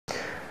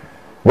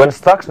When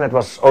Stuxnet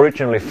was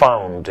originally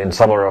found in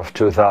summer of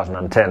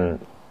 2010,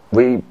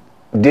 we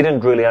didn't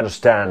really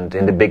understand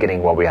in the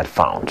beginning what we had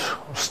found.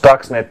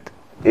 Stuxnet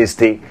is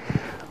the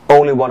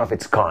only one of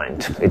its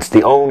kind. It's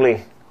the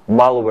only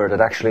malware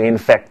that actually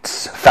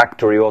infects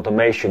factory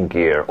automation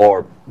gear,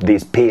 or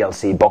these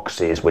PLC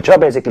boxes, which are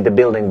basically the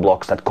building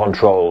blocks that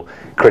control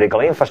critical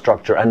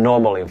infrastructure and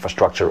normal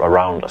infrastructure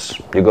around us.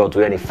 You go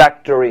to any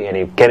factory,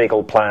 any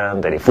chemical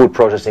plant, any food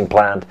processing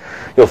plant,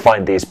 you'll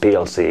find these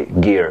PLC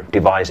gear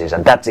devices,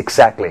 and that's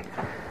exactly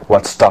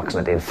what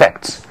Stuxnet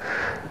infects.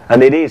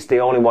 And it is the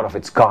only one of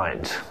its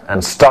kind.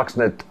 And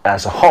Stuxnet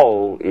as a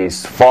whole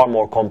is far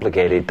more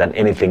complicated than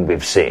anything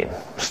we've seen.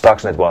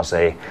 Stuxnet was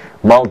a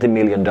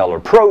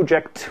multi-million-dollar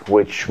project,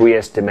 which we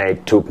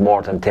estimate took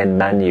more than 10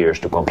 man-years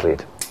to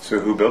complete. So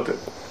who built it?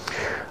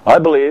 I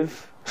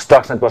believe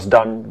Stuxnet was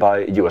done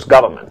by US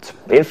government.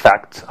 In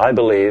fact, I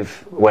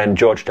believe when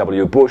George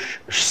W. Bush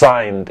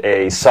signed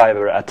a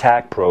cyber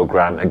attack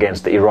program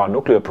against the Iran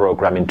nuclear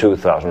program in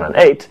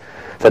 2008,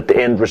 that the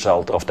end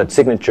result of that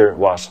signature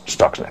was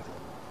Stuxnet.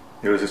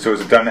 So was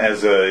it done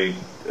as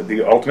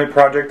the ultimate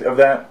project of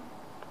that,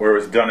 or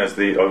was it done as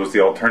the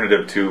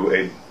alternative to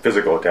a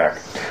physical attack?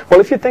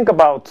 Well, if you think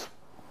about,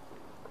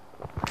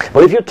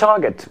 if your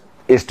target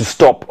is to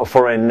stop a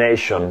foreign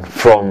nation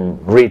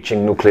from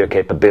reaching nuclear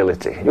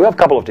capability, you have a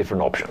couple of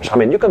different options. I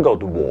mean, you can go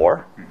to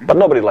war, but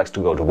nobody likes to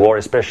go to war,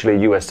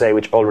 especially USA,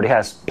 which already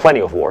has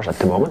plenty of wars at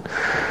the moment.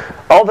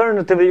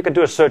 Alternatively, you can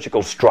do a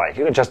surgical strike.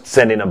 You can just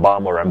send in a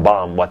bomber and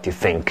bomb what you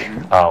think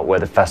where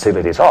the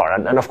facilities are.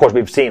 And of course,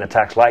 we've seen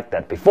attacks like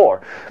that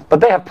before,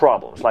 but they have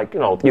problems. Like,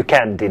 you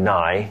can't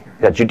deny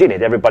that you did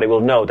it. Everybody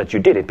will know that you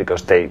did it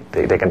because they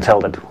can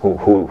tell that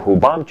who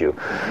bombed you.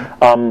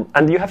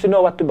 And you have to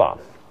know what to bomb.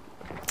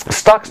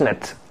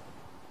 Stuxnet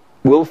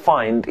will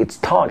find its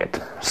target.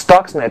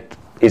 Stuxnet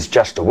is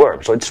just a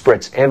worm, so it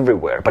spreads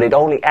everywhere, but it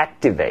only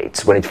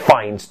activates when it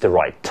finds the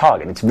right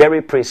target. It's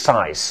very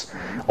precise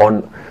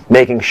on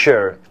making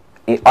sure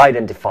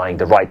identifying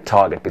the right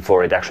target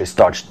before it actually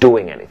starts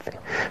doing anything.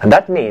 And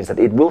that means that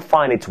it will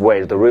find its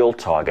way to the real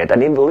target,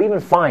 and it will even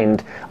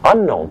find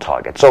unknown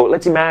targets. So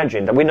let's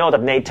imagine that we know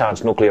that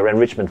Natanz nuclear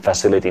enrichment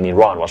facility in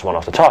Iran was one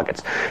of the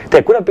targets.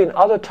 There could have been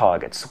other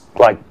targets,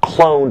 like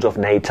clones of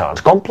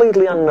Natanz,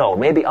 completely unknown,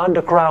 maybe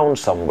underground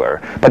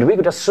somewhere. But we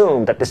could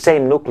assume that the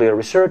same nuclear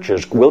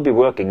researchers will be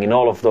working in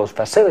all of those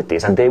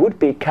facilities, and they would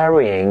be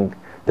carrying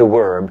the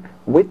worm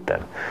with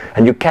them.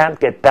 And you can't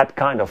get that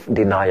kind of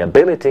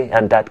deniability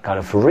and that kind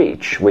of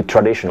reach with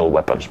traditional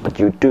weapons, but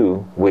you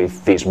do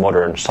with these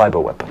modern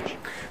cyber weapons.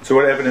 So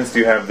what evidence do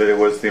you have that it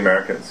was the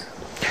Americans?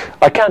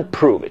 I can't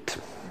prove it.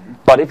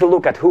 But if you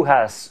look at who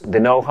has the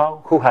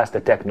know-how, who has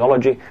the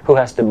technology, who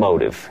has the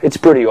motive, it's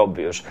pretty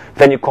obvious.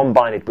 Then you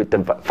combine it with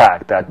the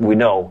fact that we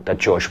know that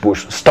George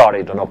Bush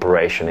started an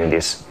operation in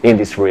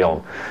this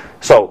realm.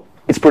 So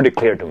it's pretty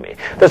clear to me.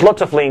 There's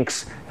lots of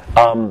links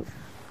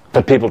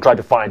that people try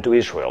to find to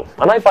Israel.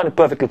 And I find it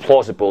perfectly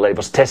plausible that it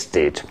was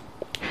tested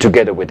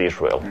together with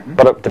Israel.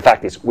 But the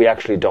fact is, we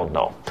actually don't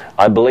know.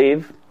 I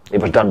believe it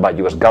was done by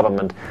US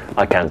government.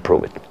 I can't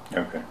prove it.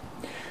 Okay.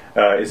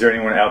 Is there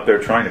anyone out there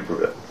trying to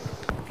prove it?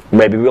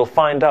 Maybe we'll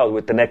find out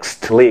with the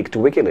next leak to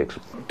WikiLeaks.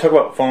 Talk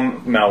about phone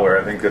malware.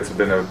 I think that's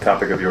been a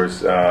topic of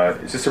yours.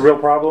 Is this a real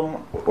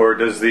problem, or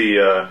does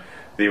the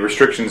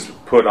restrictions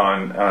put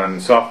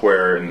on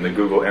software in the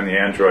Google and the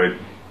Android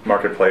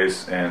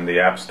marketplace and the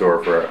App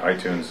Store for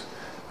iTunes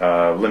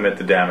limit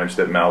the damage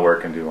that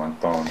malware can do on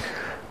phones?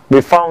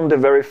 We found the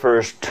very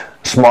first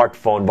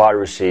smartphone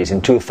viruses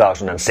in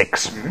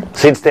 2006.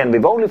 Since then,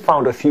 we've only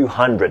found a few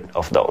hundred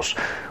of those,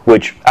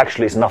 which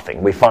actually is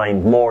nothing. We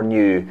find more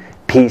new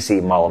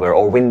PC malware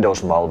or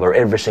Windows malware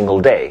every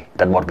single day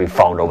than what we've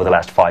found over the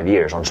last 5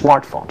 years on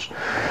smartphones.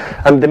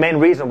 And the main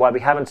reason why we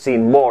haven't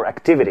seen more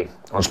activity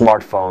on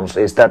smartphones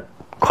is that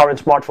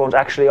current smartphones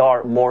actually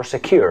are more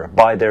secure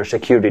by their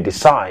security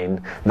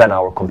design than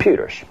our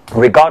computers.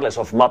 Regardless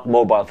of what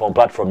mobile phone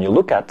platform you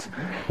look at,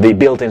 the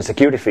built-in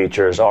security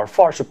features are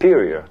far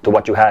superior to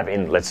what you have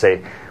in, let's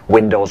say,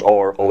 Windows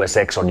or OS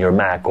X on your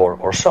Mac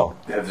or so.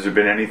 Has there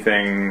been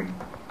anything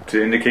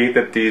to indicate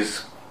that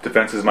these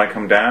defenses might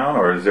come down,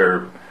 or is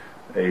there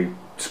a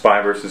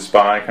spy versus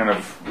spy kind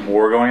of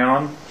war going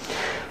on?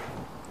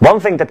 One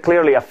thing that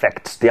clearly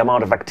affects the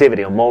amount of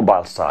activity on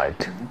mobile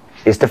side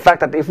is the fact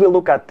that if we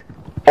look at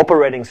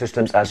operating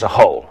systems as a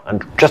whole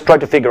and just try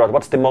to figure out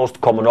what's the most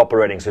common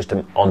operating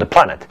system on the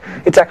planet,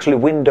 it's actually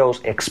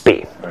Windows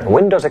XP.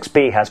 Windows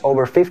XP has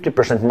over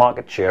 50%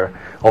 market share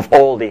of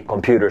all the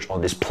computers on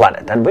this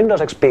planet, and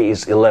Windows XP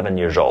is 11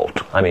 years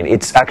old. I mean,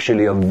 it's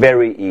actually a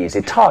very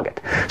easy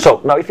target.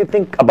 So now if you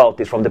think about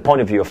this from the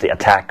point of view of the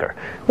attacker,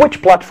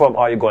 which platform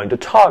are you going to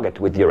target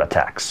with your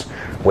attacks?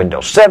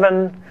 Windows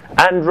 7,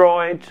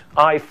 Android,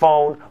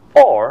 iPhone,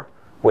 or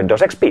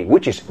Windows XP,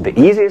 which is the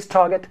easiest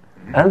target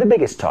and the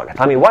biggest target.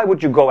 I mean, why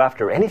would you go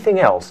after anything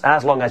else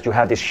as long as you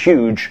have this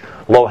huge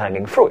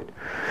low-hanging fruit?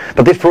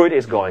 But this fruit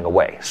is going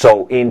away.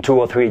 So in 2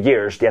 or 3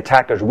 years, the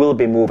attackers will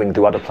be moving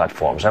to other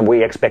platforms, and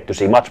we expect to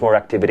see much more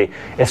activity,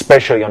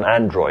 especially on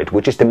Android,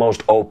 which is the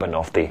most open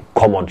of the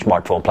common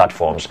smartphone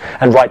platforms,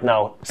 and right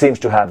now seems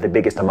to have the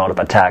biggest amount of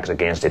attacks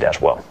against it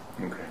as well.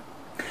 Okay.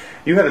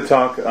 You had a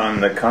talk on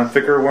the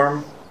configure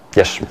worm.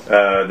 Yes.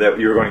 That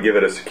you were going to give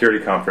at a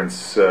security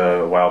conference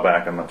a while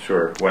back. I'm not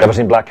sure when. That was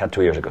in Black Hat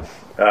 2 years ago.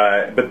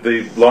 But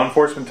the law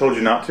enforcement told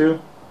you not to.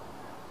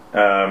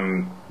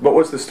 What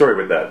was the story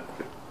with that?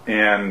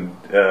 And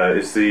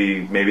is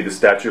maybe the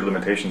statute of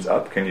limitations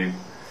up? Can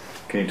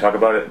you talk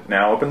about it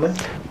now openly?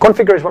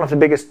 Configure is one of the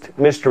biggest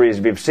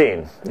mysteries we've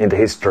seen in the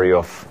history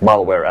of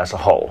malware as a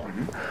whole.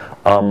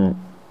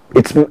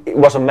 It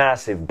was a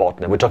massive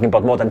botnet. We're talking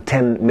about more than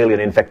 10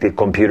 million infected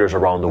computers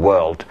around the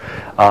world.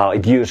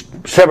 It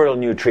used several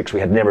new tricks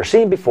we had never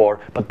seen before,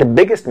 but the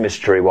biggest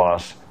mystery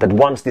was that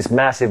once this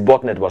massive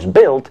botnet was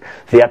built,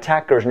 the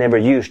attackers never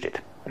used it.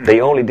 They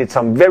only did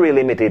some very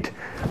limited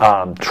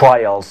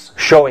trials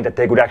showing that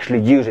they could actually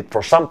use it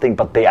for something,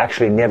 but they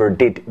actually never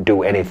did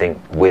do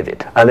anything with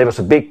it. And there was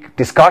a big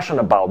discussion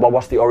about what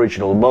was the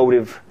original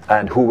motive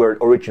and who were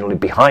originally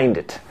behind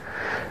it.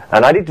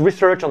 And I did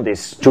research on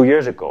this 2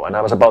 years ago, and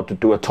I was about to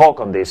do a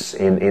talk on this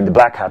in the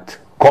Black Hat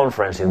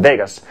conference in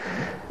Vegas,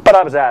 but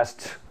I was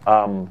asked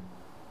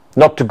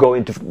not to go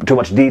into too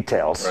much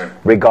details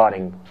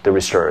regarding the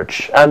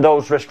research. And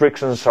those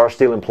restrictions are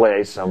still in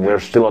place, and we're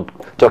still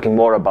not talking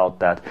more about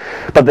that.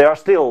 But there are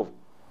still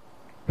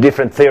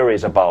different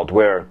theories about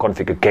where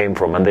Configure came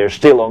from, and there's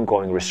still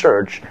ongoing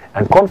research,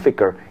 and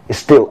Configure is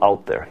still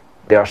out there.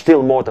 There are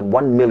still more than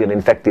 1 million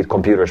infected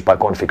computers by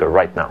Configure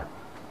right now.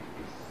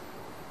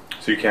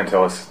 So you can't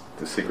tell us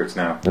the secrets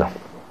now? No.